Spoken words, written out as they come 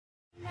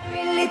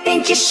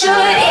think you should.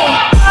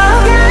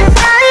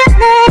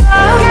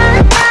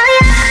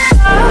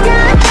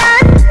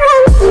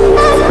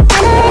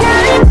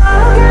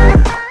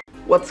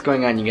 What's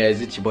going on, you guys?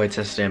 It's your boy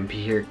Tester MP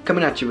here,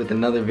 coming at you with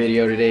another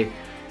video today.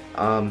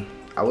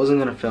 I wasn't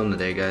gonna film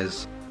today,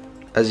 guys.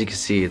 As you can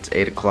see, it's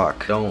 8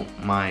 o'clock.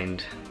 Don't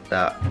mind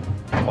that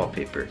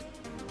wallpaper.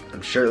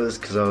 I'm shirtless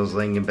because I was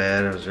laying in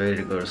bed. I was ready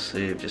to go to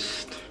sleep.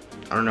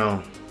 I don't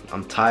know.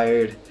 I'm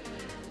tired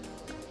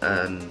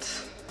and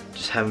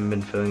just haven't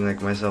been feeling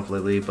like myself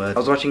lately. But I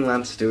was watching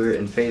Lance Stewart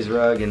and FaZe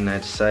Rug, and I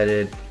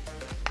decided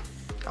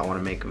I want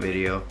to make a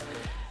video.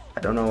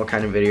 I don't know what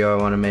kind of video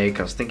I want to make.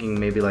 I was thinking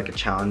maybe like a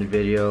challenge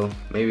video,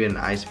 maybe an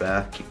ice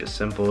bath, keep it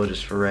simple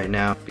just for right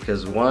now.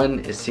 Because one,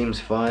 it seems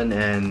fun,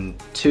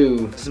 and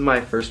two, this is my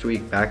first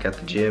week back at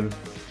the gym.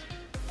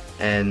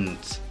 And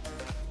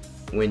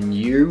when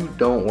you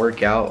don't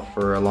work out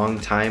for a long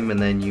time and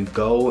then you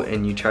go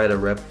and you try to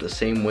rep the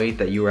same weight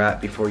that you were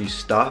at before you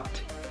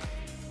stopped,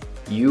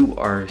 you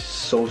are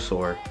so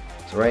sore.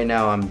 So right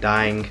now I'm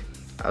dying.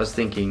 I was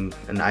thinking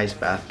an ice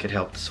bath could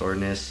help the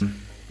soreness.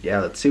 Yeah,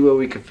 let's see what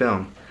we could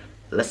film.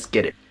 Let's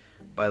get it.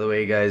 By the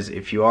way, guys,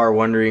 if you are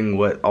wondering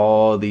what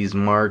all these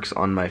marks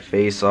on my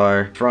face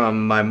are,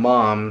 from my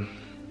mom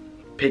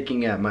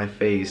picking at my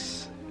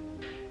face.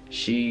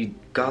 She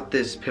got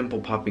this pimple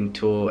popping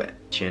tool.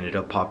 She ended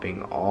up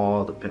popping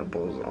all the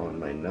pimples on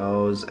my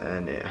nose,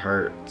 and it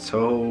hurt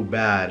so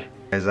bad.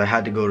 Guys, I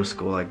had to go to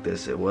school like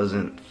this. It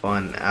wasn't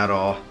fun at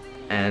all.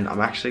 And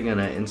I'm actually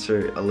gonna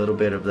insert a little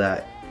bit of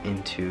that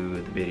into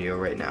the video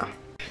right now.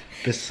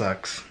 This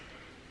sucks.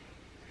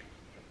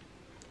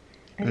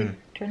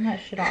 Turn that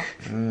shit off.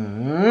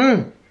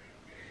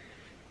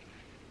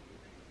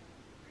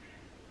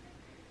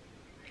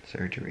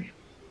 Surgery.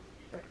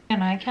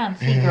 And I can't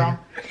see, girl.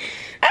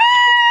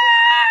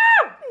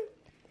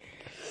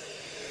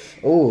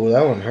 Oh,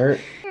 that one hurt.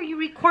 Are you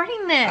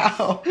recording this?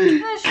 Ow.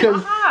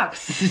 Shut up.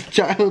 This is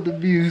child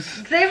abuse.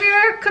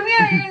 Xavier, come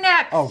here, you're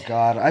next. Oh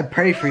God, I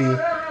pray for you.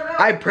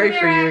 I pray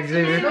for you,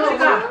 Xavier.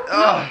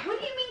 What do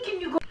you mean,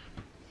 can you go?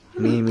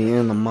 Meet me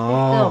in the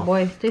mall. Still,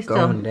 boy, stay still.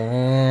 Going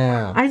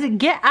down. Isaac,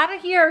 get out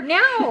of here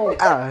now.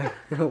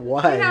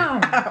 Why?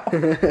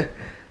 No.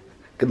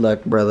 Good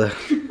luck, brother.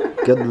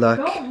 Good luck.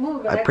 Don't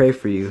move, I pray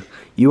for you.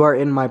 You are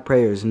in my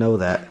prayers, know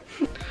that.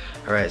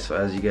 Alright, so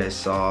as you guys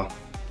saw,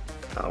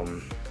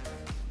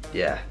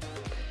 yeah,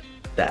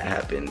 that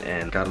happened,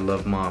 and gotta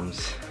love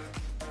moms.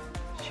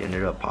 She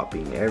ended up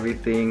popping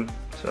everything,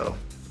 so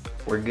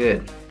we're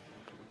good.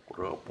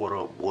 What up, what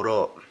up, what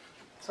up?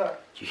 Sorry.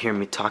 You hear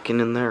me talking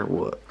in there or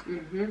what?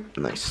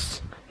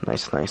 Nice,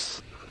 nice,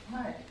 nice.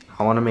 What?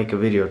 I want to make a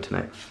video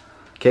tonight,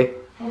 okay?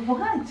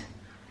 What?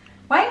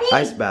 Why me?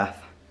 Ice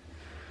bath,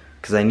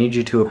 because I need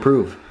you to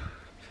approve.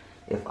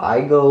 If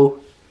I go,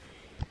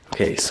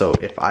 okay, so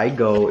if I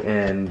go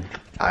and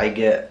I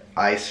get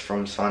ice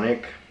from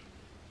Sonic,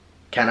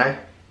 can I?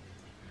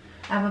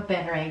 I have a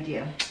better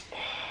idea.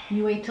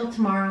 You wait till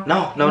tomorrow.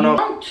 No, no, no.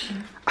 Don't.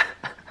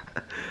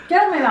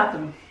 Get out of my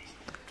bathroom.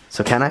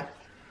 So can I?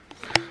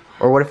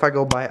 Or what if I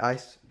go buy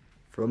ice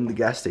from the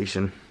gas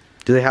station?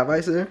 Do they have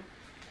ice there?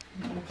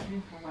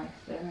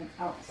 They're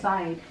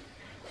outside.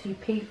 So you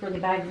pay for the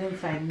bags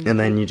inside. And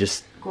then you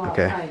just, go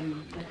okay. outside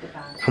and get the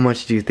bags. How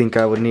much do you think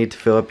I would need to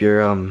fill up your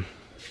You're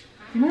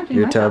not in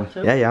your my tub?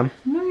 bathtub. Yeah, yeah.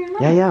 No, you're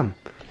not. Yeah, yeah.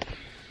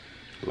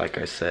 Like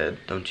I said,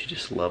 don't you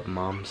just love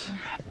moms?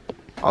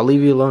 I'll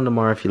leave you alone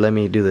tomorrow if you let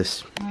me do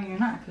this. No, you're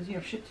not, because you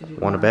have shit to do.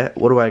 Want to bet?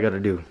 What do I gotta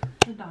do?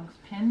 The dog's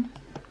pinned.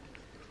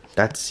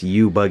 That's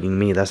you bugging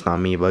me. That's not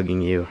me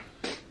bugging you.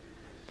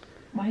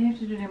 Why do you have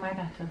to do it in my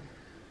bathtub?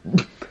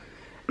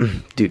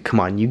 Dude, come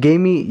on. You gave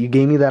me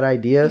that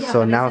idea, Yeah, so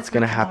but now it's it's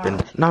gonna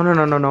happen. No, no,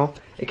 no, no, no.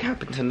 It can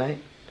happen tonight.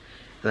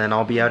 And then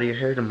I'll be out of your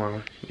hair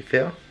tomorrow. You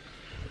feel?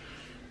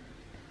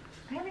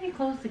 I already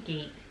closed the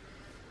gate.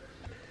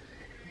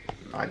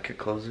 I could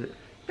close it.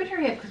 But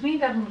hurry up, because we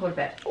need to go to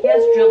bed. He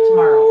has drill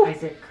tomorrow,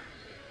 Isaac.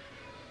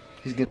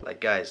 He's gonna,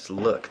 like, guys,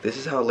 look. This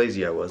is how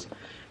lazy I was.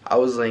 I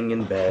was laying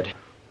in bed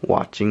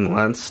watching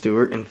Lance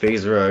Stewart and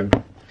FaZe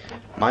Rug.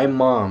 My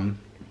mom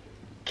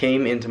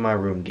came into my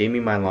room, gave me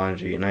my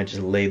laundry, and I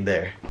just laid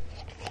there.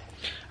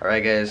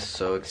 Alright, guys,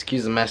 so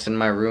excuse the mess in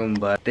my room,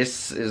 but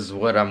this is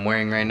what I'm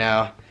wearing right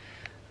now.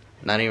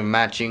 Not even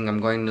matching. I'm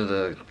going to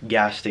the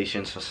gas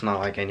station, so it's not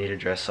like I need to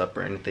dress up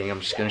or anything.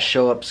 I'm just gonna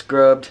show up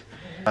scrubbed.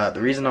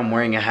 The reason I'm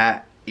wearing a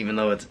hat, even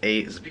though it's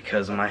 8, is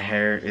because my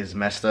hair is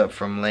messed up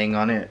from laying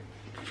on it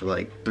for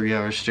like 3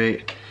 hours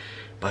straight.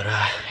 But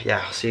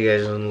yeah, I'll see you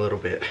guys in a little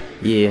bit.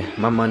 Yeah,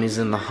 my money's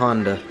in the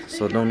Honda,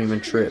 so don't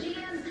even trip.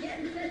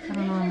 I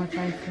don't know how much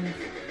ice is.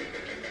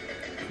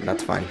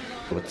 That's fine.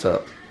 What's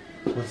up?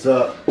 What's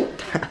up?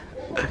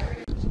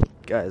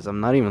 Guys, I'm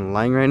not even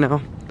lying right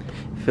now.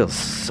 It feels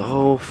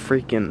so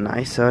freaking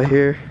nice out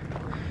here.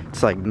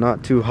 It's like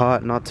not too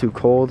hot, not too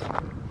cold.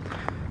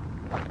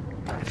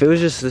 If it was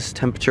just this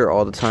temperature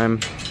all the time,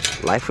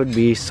 life would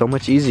be so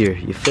much easier,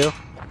 you feel?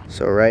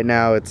 So right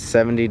now it's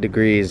 70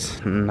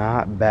 degrees.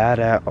 Not bad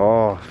at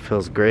all.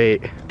 Feels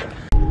great.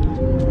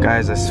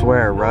 Guys, I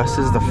swear, Russ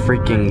is the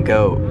freaking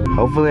GOAT.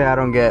 Hopefully I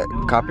don't get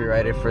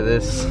copyrighted for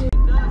this.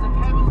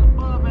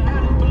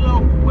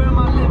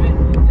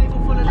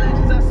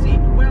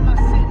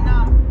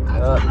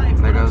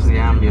 There goes the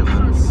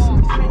ambulance. There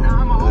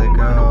they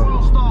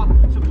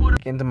go.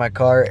 Into my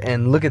car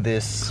and look at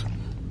this.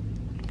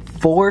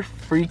 4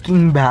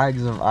 freaking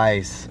bags of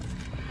ice.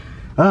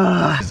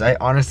 I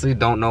honestly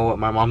don't know what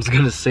my mom's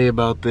gonna say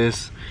about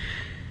this.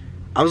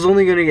 I was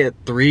only gonna get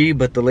 3,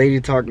 but the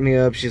lady talked me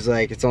up. She's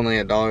like, it's only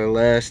 $1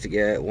 less to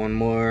get 1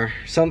 more.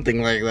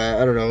 Something like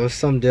that. I don't know. It was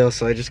some deal,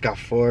 so I just got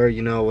 4,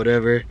 you know,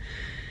 whatever.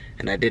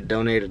 And I did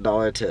donate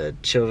 $1 to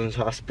Children's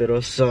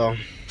Hospital, so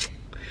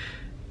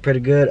pretty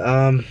good.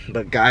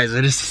 But guys,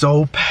 it is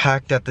so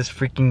packed at this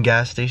freaking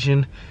gas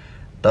station.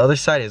 The other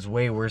side is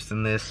way worse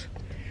than this.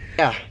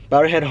 Yeah,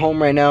 about to head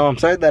home right now. I'm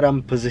sorry that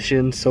I'm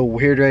positioned so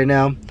weird right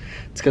now.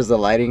 It's because the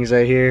lighting's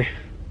right here.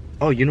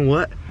 Oh, you know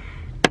what?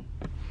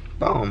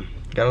 Boom.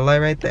 Got a light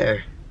right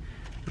there.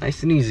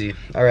 Nice and easy.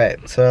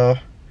 Alright, so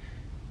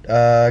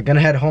gonna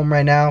head home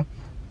right now.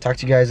 Talk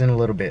to you guys in a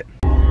little bit.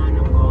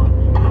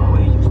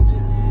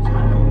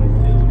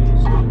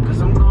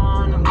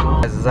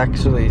 It's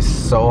actually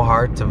so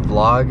hard to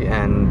vlog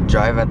and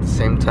drive at the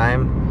same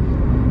time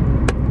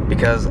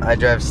because I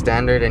drive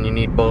standard and you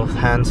need both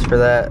hands for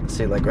that.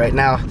 See, like right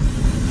now,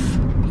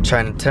 I'm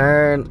trying to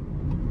turn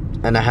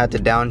and I had to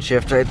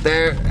downshift right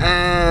there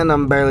and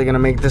I'm barely gonna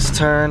make this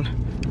turn.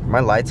 Are my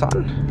lights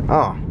on?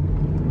 Oh,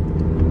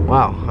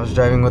 wow, I was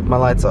driving with my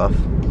lights off.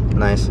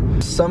 Nice.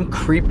 Some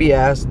creepy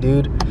ass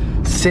dude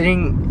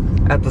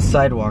sitting at the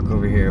sidewalk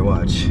over here,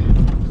 watch.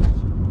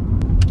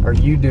 Are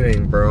you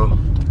doing, bro?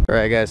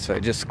 Alright guys, so I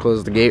just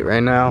closed the gate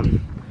right now.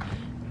 I'm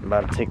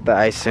about to take the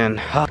ice in.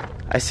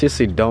 I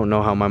seriously don't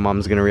know how my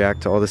mom's gonna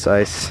react to all this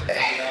ice.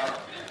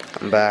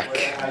 I'm back.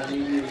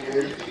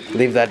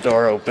 Leave that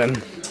door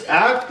open.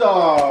 After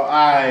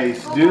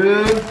ice,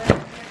 dude.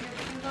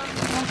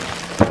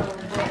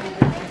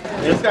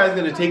 This guy's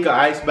gonna take an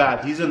ice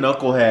bath. He's a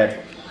knucklehead.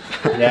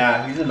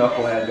 Yeah, he's a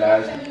knucklehead,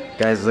 guys.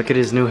 Guys, look at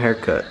his new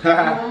haircut.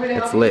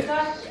 It's lit.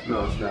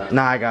 No, it's not.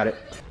 Nah, I got it.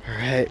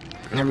 Alright,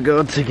 here we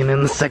go, taking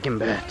in the second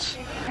batch.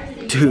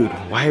 Dude,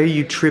 why are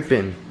you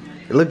tripping?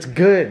 It looks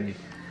good.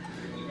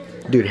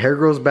 Dude, hair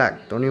grows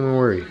back. Don't even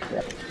worry.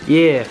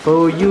 Yeah,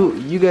 fool,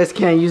 you guys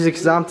can't use it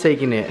because I'm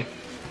taking it.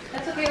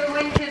 That's okay, we're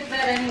waiting to his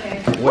bed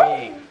anyway.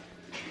 Wait.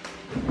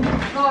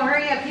 Go,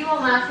 hurry up. He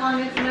won't last long.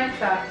 It's a nice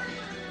back.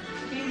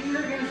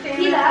 You're gonna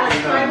stay in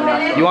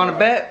there. You want to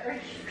bet?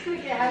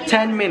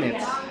 10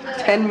 minutes.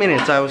 10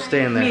 minutes I will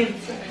stay in there.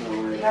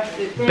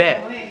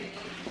 Bet.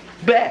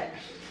 Bet.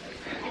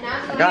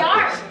 I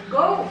got this.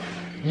 Go.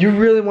 You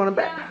really want to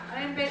bet?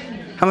 I'm betting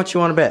you. How much you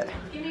want to bet?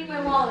 Give me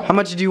my wallet. How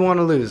much do you want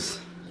to lose?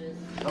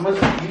 How much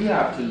do you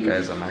have to lose?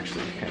 Guys, I'm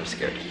actually kind of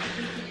scared.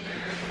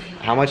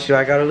 How much do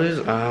I gotta lose?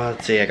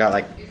 Let's see, I got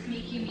like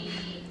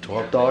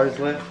 $12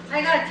 left.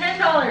 I got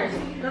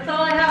 $10. That's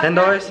all I have.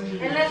 $10?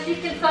 Unless you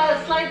can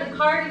slide the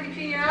card in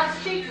between your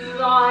ass cheeks, this is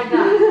all I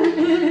got.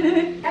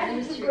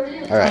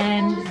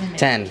 Alright,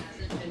 10.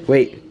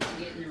 Wait.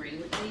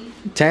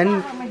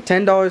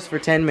 $10 for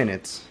 10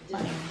 minutes.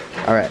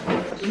 Alright.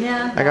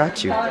 Yeah. I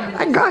got you.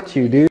 I got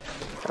you, dude.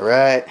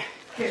 Alright.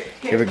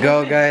 Here we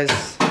go, guys.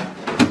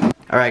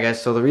 Alright,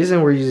 guys. So the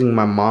reason we're using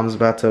my mom's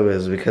bathtub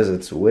is because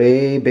it's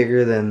way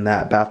bigger than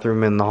that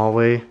bathroom in the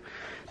hallway.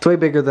 It's way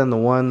bigger than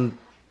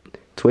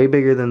it's way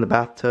bigger than the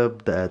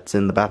bathtub that's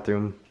in the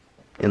bathroom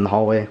in the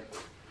hallway.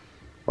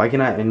 Why can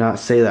I not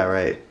say that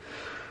right?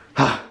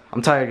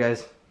 I'm tired,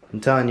 guys.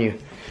 I'm telling you.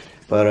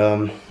 But,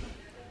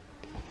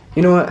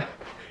 you know what?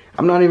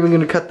 I'm not even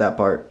gonna cut that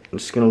part. I'm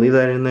just gonna leave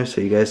that in there so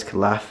you guys can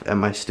laugh at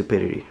my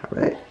stupidity.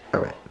 Alright?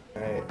 Alright.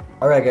 Alright.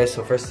 Alright guys,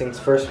 so first things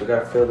first, we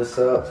gotta fill this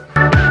up.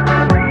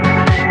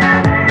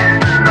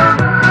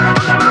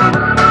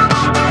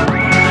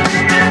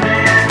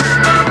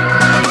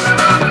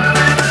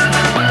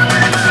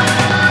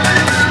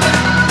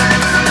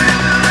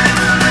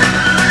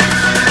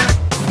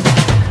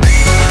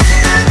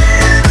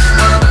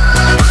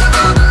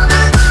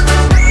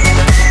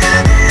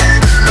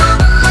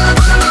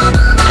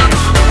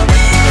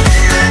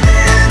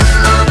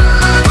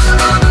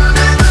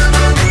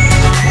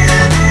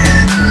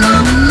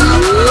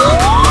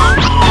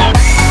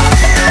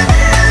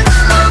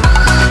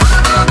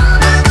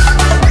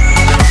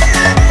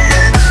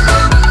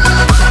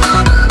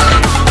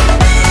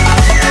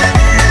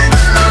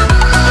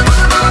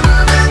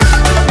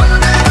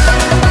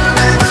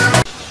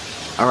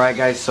 Alright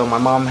guys, so my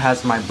mom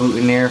has my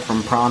boutonniere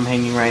from prom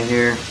hanging right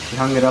here. She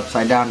hung it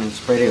upside down and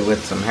sprayed it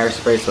with some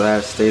hairspray so that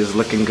it stays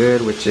looking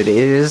good, which it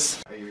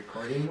is. Are you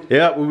recording?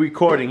 Yeah, we're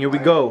recording. Here we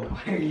go.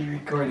 Why are you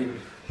recording?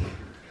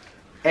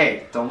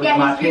 Hey, don't look at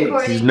my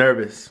face. He's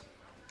nervous.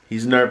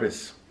 He's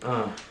nervous.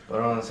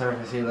 But on the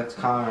surface he looks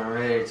calm and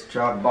ready to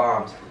drop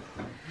bombs.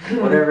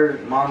 Whatever,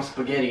 mom's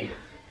spaghetti.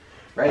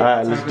 Right?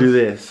 Alright, let's do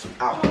this.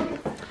 Ow.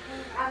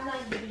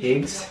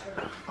 Pigs.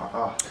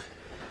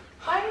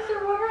 Why is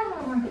there water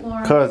on the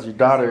floor? Cause your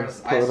daughter Ice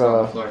put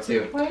on the floor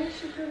too. Why did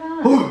she do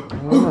that?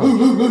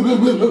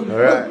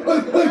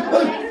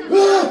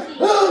 Alright.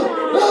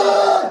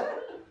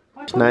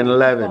 It's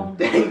 9/11.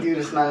 Dang, dude,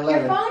 it's 9/11.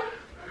 Your phone?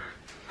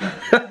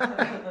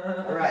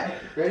 Alright,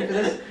 ready for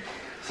this?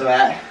 So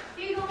at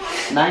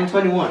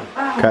 9:21.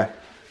 Okay.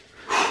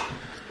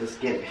 Let's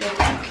get it.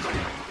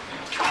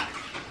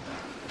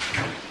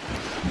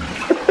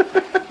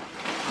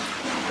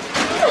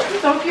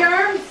 Soak your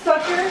arms,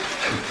 sucker.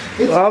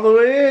 All the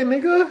way in,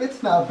 nigga.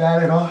 It's not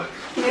bad at all.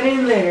 Get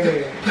in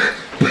there.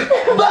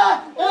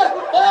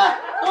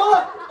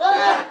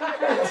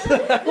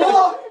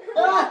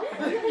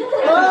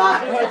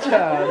 Watch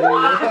out,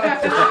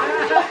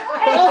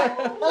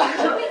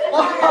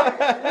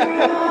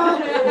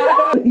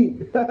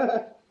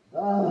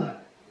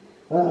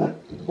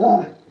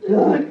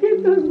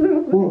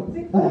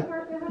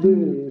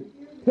 dude.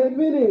 10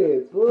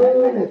 minutes.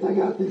 10 minutes, I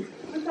got this.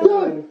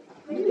 Dude.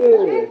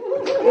 Yeah.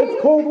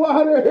 It's cold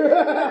water.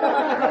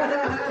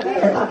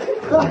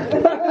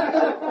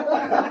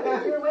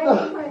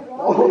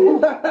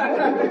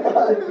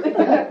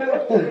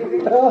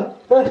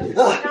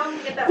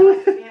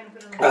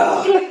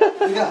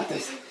 We got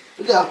this.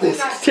 We got this.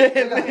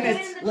 10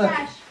 minutes.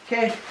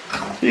 Okay.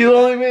 He's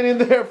only been in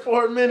there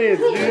 4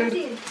 minutes,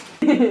 dude.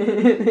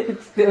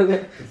 It's still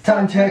there.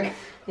 Time check.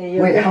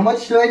 Wait, how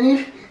much do I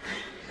need?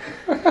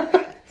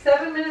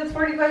 7 minutes,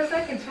 45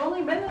 seconds. You've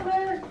only been in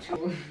there.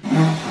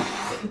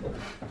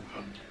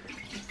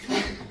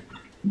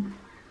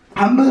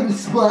 I'm gonna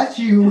splash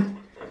you.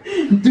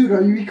 Dude,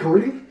 are you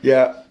recording?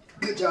 Yeah.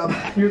 Good job.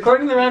 You're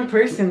recording the wrong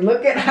person.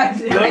 Look at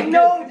Isaac. I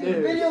know,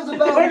 dude. Video's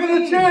about Look at the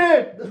me.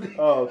 chin.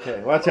 Oh,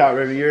 okay. Watch out,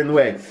 Remy. You're in the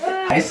way.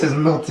 Ice is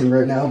melting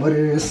right now, but it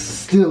is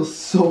still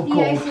so cold.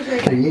 ice is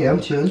right Yeah,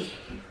 I'm chilling.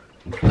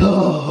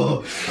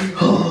 Oh,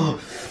 oh.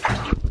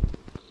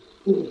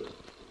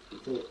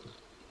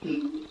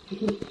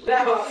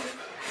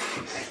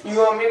 You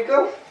want me to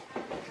go?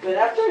 Good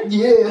after?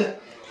 Yeah.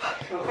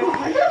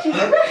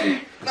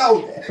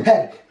 No,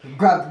 hey,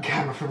 grab the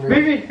camera from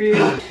me.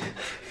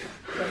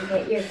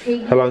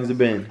 How long has it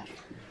been?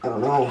 I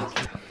don't know.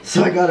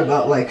 So I got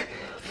about like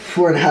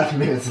 4.5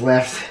 minutes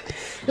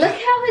left. Look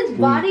how his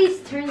body's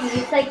turning.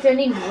 It's like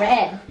turning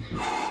red.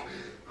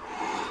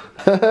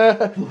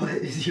 What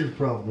is your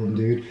problem,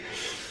 dude?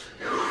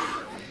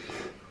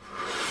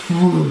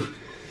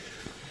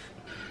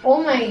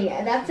 Oh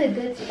my, that's a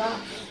good spot.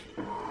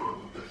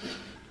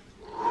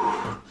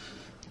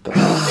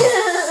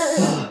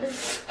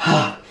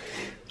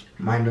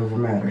 Mind over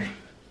matter.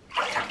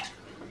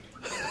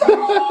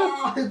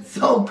 Oh, it's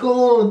so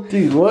cold.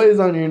 Dude, what is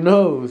on your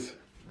nose?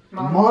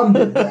 Mom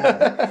did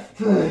that.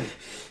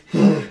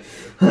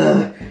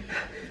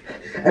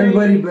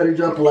 Everybody better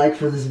drop a like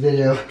for this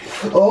video.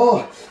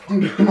 Oh,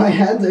 dude, my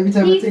hands, every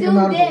time I take them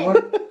out of the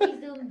water,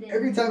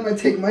 every time I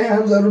take my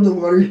hands out of the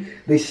water,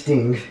 they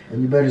sting.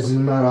 And you better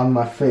zoom out on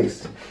my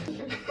face.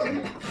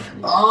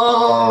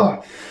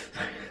 Oh!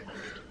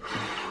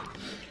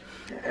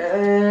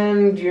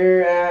 And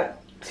you're at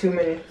 2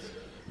 minutes.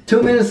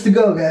 2 minutes to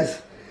go,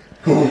 guys.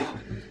 Oh,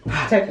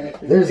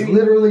 Technically. there's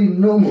literally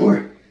no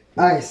more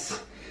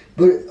ice.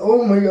 But,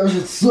 oh my gosh,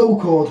 it's so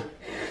cold.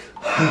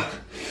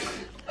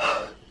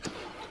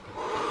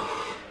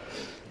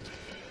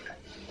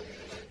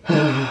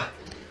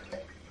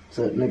 What's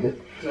up, nigga?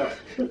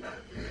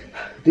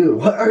 Dude,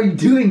 what are you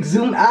doing?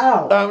 Zoom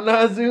out. I'm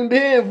not zoomed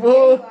in,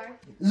 fool.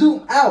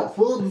 Zoom out,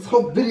 fool. This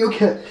whole video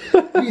can't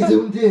be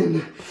zoomed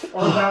in.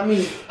 All about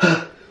me.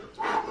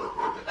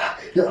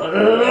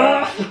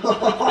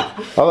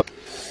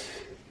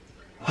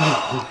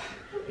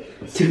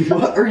 Dude,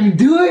 what are you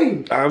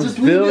doing? I'm Just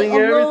leave it filming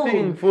alone.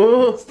 everything,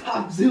 fool.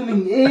 Stop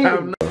zooming in.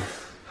 I'm not.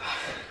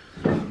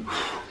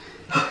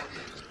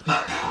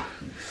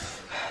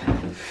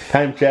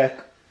 Time check.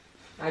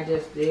 I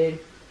just did.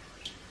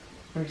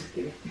 I'm just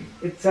kidding.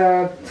 It's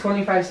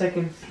 25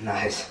 seconds.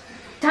 Nice.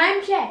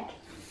 Time check.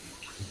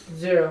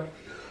 0.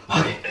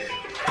 Okay.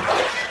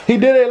 He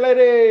did it,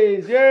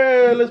 ladies.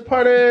 Yeah, let's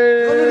party.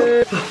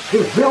 We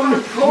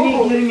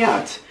ain't getting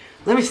out.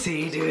 Let me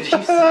see, dude.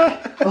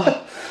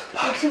 Oh,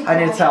 I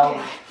need a towel.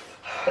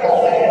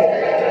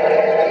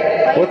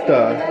 What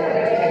the?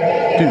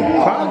 Dude,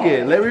 clog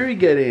it. Let Riri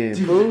get in,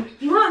 fool.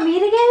 You want me to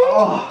get it?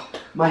 Oh,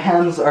 my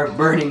hands are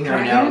burning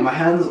right now. My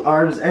hands,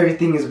 arms,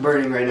 everything is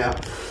burning right now.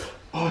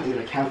 Oh, dude,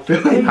 I can't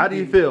feel it. How do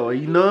you feel? Are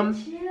you numb?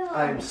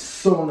 I'm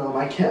so numb.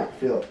 I can't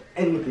feel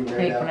anything right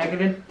Hey, now. can I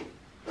get in?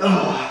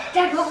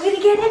 Dad, want me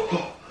to get it?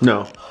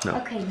 No, no.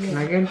 Okay, Can good.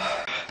 I get in?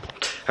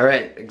 All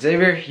right,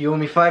 Xavier, you owe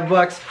me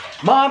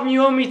 $5. Mom,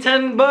 you owe me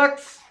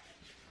 $10.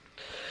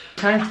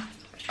 Time.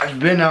 I've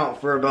been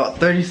out for about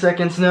 30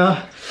 seconds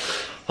now.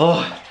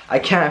 Oh, I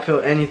can't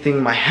feel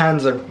anything. My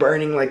hands are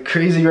burning like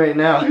crazy right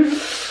now.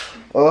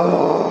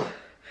 Oh,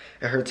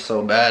 it hurts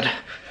so bad.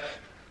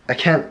 I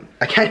can't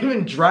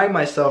even dry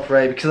myself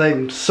right because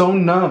I'm so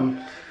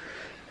numb.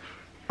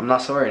 I'm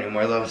not sore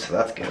anymore though, so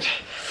that's good.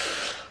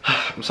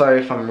 I'm sorry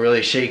if I'm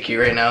really shaky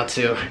right now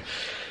too.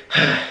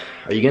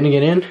 Are you gonna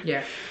get in?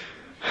 Yeah.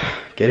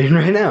 Get in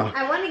right now.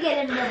 I want to get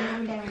in, but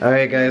I'm down.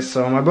 Alright guys,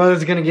 so my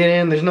brother's gonna get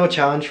in. There's no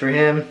challenge for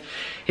him.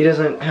 He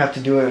doesn't have to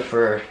do it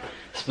for a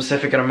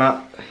specific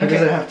amount. He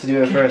doesn't have to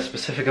do it for a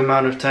specific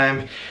amount of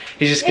time.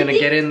 He's just gonna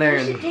get in there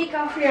and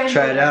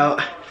try it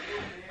out.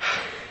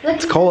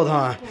 It's cold,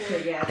 huh?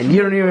 And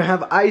you don't even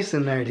have ice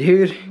in there,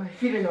 dude. My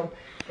feet are numb.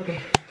 Okay.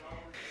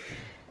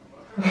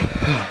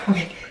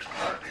 Okay.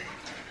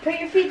 Put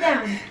your feet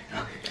down.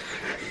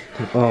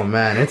 Oh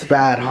man, it's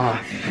bad, huh?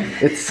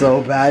 It's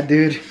so bad,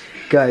 dude.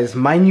 Guys,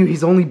 mind you,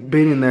 he's only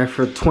been in there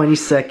for 20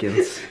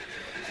 seconds.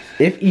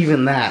 If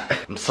even that.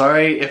 I'm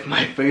sorry if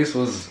my face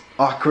was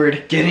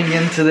awkward getting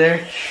into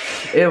there.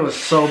 It was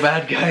so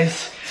bad,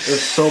 guys. It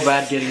was so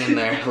bad getting in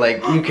there. Like,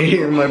 you can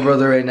hear my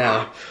brother right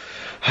now.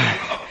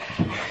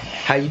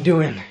 How you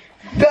doing?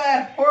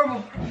 Bad,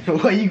 horrible.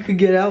 Well, you could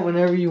get out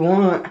whenever you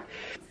want.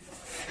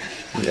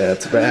 Yeah,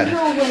 it's bad.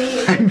 No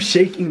way. I'm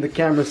shaking the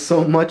camera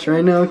so much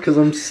right now because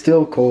I'm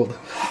still cold.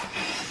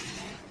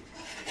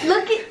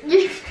 Look at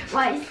your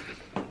face.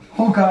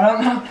 Oh God,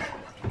 I'm not.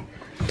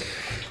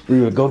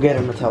 Rua, go get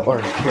him a towel.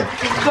 Or here.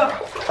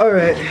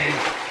 Alright.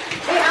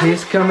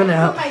 He's coming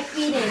out. Put my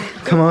feet in.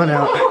 Come on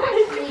out.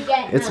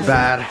 Again. It's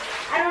bad.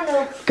 I don't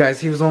know. Guys,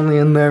 he was only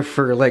in there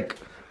for like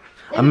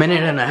a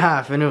minute and a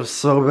half and it was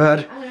so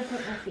bad. I'm gonna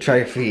put my feet. Try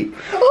your feet.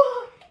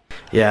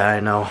 Yeah, I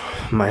know.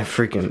 My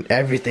freaking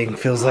everything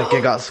feels like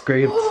it got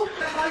scraped.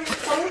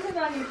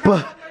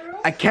 But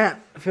I can't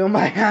feel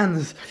my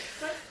hands.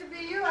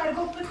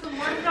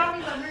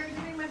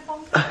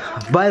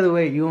 By the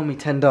way, you owe me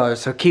 $10,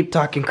 so keep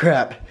talking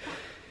crap.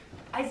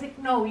 Isaac,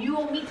 no, you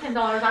owe me $10.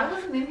 I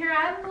wasn't in here. I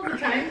had all the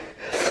time.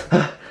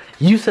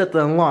 You set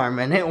the alarm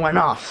and it went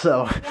off,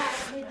 so Yeah,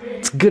 we did.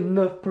 it's good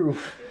enough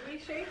proof. Did we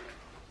shake?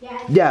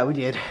 Yeah. Yeah, we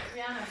did.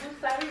 Yeah. Whose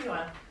side are you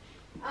on?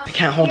 I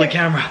can't hold the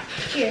camera.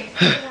 Here.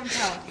 Put it on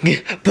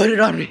towel. Put it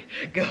on me.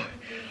 Go.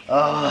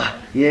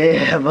 Oh,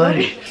 yeah,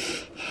 buddy.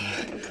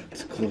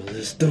 Let's close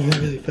this door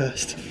really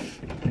fast.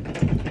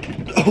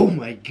 Oh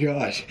my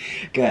gosh.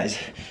 Guys,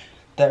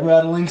 that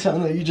rattling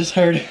sound that you just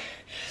heard,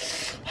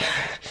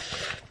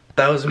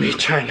 that was me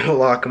trying to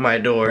lock my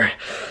door.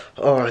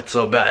 Oh, it's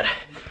so bad.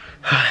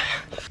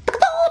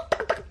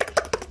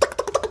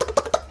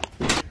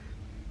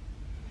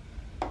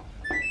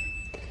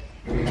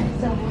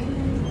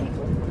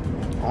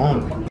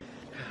 Oh.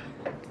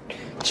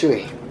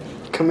 Chewy,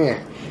 come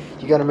here.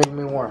 You gotta make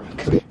me warm.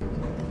 Come here.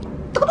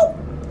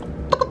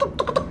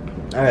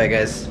 Alright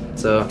guys,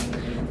 so I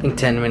think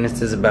 10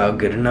 minutes is about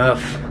good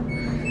enough.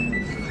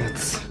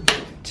 Let's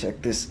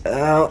check this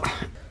out.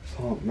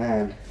 Oh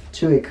man.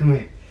 Chewy, come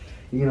here.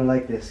 You're gonna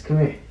like this. Come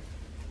here.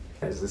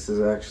 Guys, this is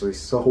actually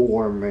so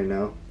warm right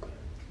now.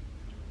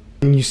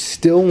 And you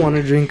still want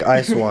to drink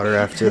ice water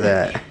after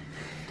that.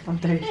 I'm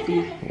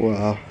thirsty.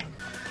 Wow.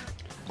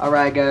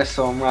 Alright guys,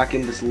 so I'm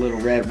rocking this little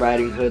Red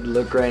Riding Hood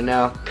look right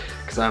now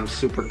because I'm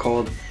super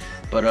cold.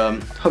 But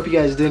hope you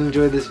guys did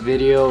enjoy this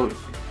video.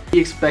 Be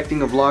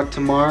expecting a vlog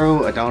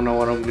tomorrow. I don't know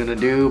what I'm gonna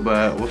do,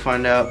 but we'll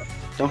find out.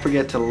 Don't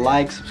forget to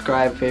like,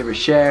 subscribe, favorite,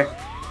 share,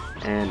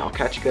 and I'll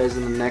catch you guys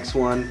in the next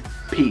one.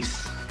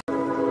 Peace.